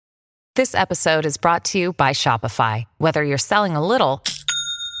This episode is brought to you by Shopify. Whether you're selling a little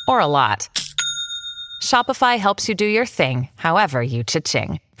or a lot, Shopify helps you do your thing, however you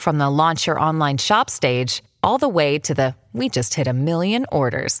cha-ching. From the launch your online shop stage, all the way to the we just hit 1 million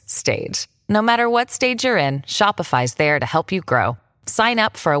orders stage. No matter what stage you're in, Shopify's there to help you grow. Sign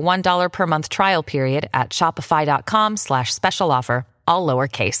up for a $1 per month trial period at shopify.com/special offer, all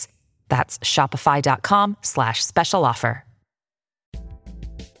lowercase. That's shopify.com/special offer.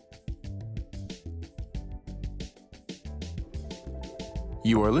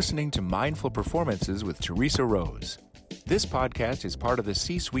 You are listening to Mindful Performances with Teresa Rose. This podcast is part of the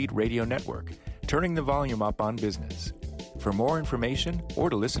C-Suite Radio Network, turning the volume up on business. For more information or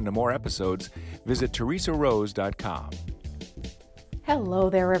to listen to more episodes, visit teresarose.com. Hello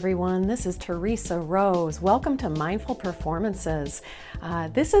there, everyone. This is Teresa Rose. Welcome to Mindful Performances.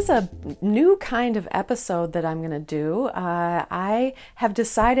 This is a new kind of episode that I'm going to do. I have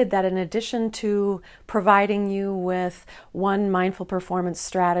decided that in addition to providing you with one mindful performance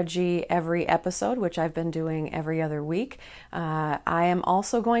strategy every episode, which I've been doing every other week, I am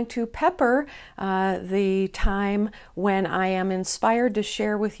also going to pepper the time when I am inspired to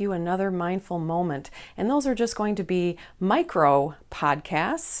share with you another mindful moment. And those are just going to be micro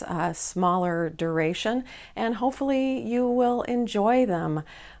podcasts, smaller duration, and hopefully you will enjoy them.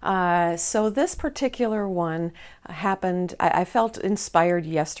 So this particular one happened, I felt inspired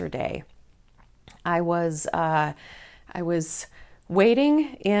yesterday. I was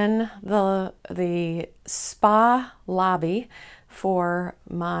waiting in the spa lobby for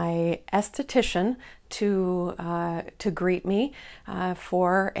my esthetician to greet me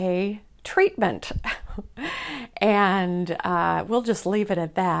for a treatment. And we'll just leave it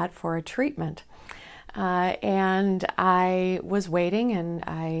at that, for a treatment. And I was waiting, and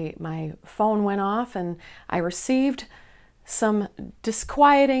my phone went off, and I received some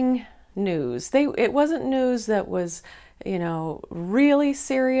disquieting news. It wasn't news that was, really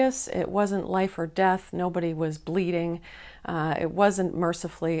serious. It wasn't life or death. Nobody was bleeding. It wasn't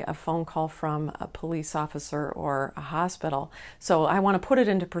mercifully a phone call from a police officer or a hospital. So I want to put it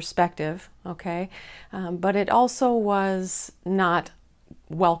into perspective, okay? But it also was not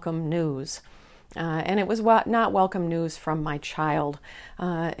welcome news. And it was not welcome news from my child.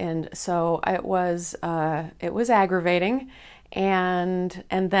 And so it was aggravating. And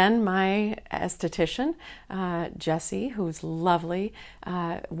then my esthetician, Jessie, who's lovely,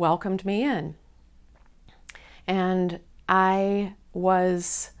 welcomed me in. And I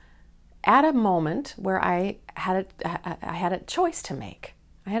was at a moment where I had a choice to make.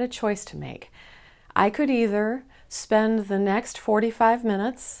 I could either spend the next 45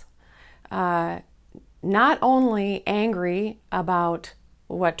 minutes not only angry about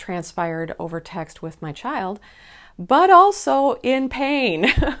what transpired over text with my child, but also in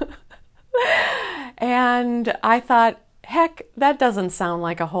pain. And I thought, heck, that doesn't sound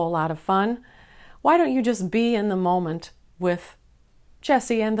like a whole lot of fun. Why don't you just be in the moment with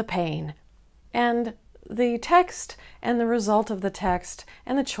Jessie and the pain? And the text and the result of the text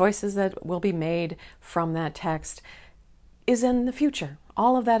and the choices that will be made from that text is in the future.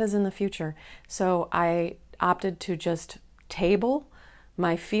 All of that is in the future. So I opted to just table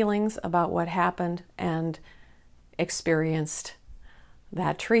my feelings about what happened and experienced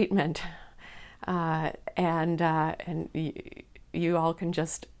that treatment. And you all can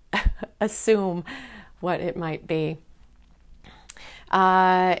just assume what it might be.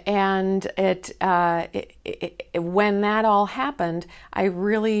 And when that all happened, I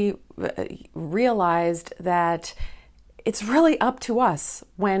really realized that it's really up to us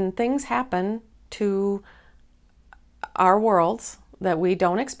when things happen to our worlds that we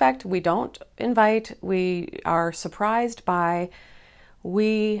don't expect, we don't invite, we are surprised by.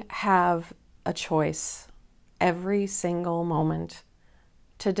 We have a choice every single moment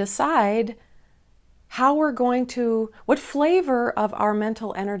to decide how we're going to, what flavor of our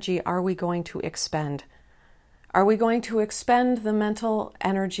mental energy are we going to expend? Are we going to expend the mental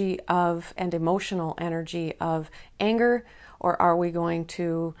energy of and emotional energy of anger, or are we going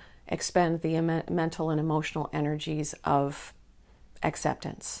to expend the mental and emotional energies of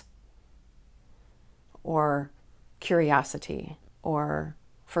acceptance or curiosity or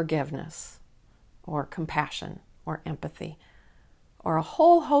forgiveness or compassion or empathy or a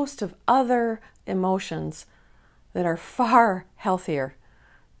whole host of other emotions that are far healthier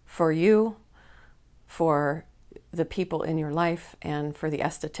for you, for the people in your life, and for the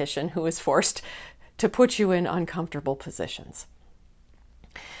esthetician who is forced to put you in uncomfortable positions.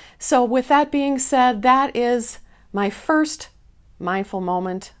 So with that being said, that is my first mindful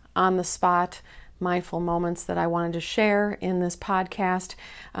moment on the spot, mindful moments that I wanted to share in this podcast.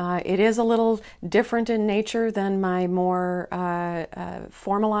 It is a little different in nature than my more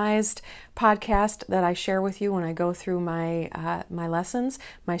formalized podcast that I share with you when I go through my lessons,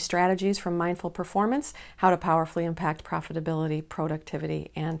 my strategies from mindful performance, how to powerfully impact profitability,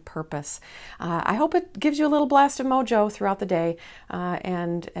 productivity, and purpose. I hope it gives you a little blast of mojo throughout the day,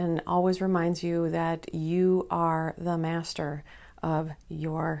 and always reminds you that you are the master of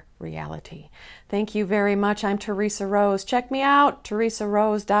your reality. Thank you very much. I'm Teresa Rose. Check me out,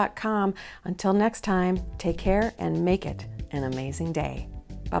 teresarose.com. Until next time, take care and make it an amazing day.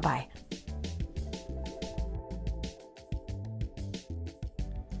 Bye-bye.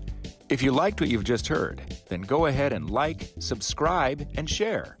 If you liked what you've just heard, then go ahead and like, subscribe, and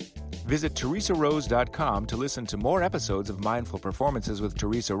share. Visit teresarose.com to listen to more episodes of Mindful Performances with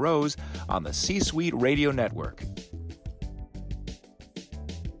Teresa Rose on the C-Suite Radio Network.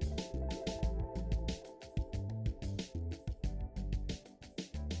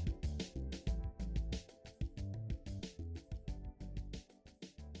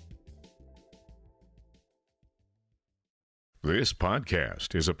 This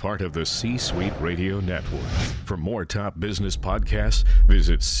podcast is a part of the C-Suite Radio Network. For more top business podcasts,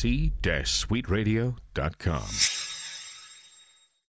 visit c-suiteradio.com.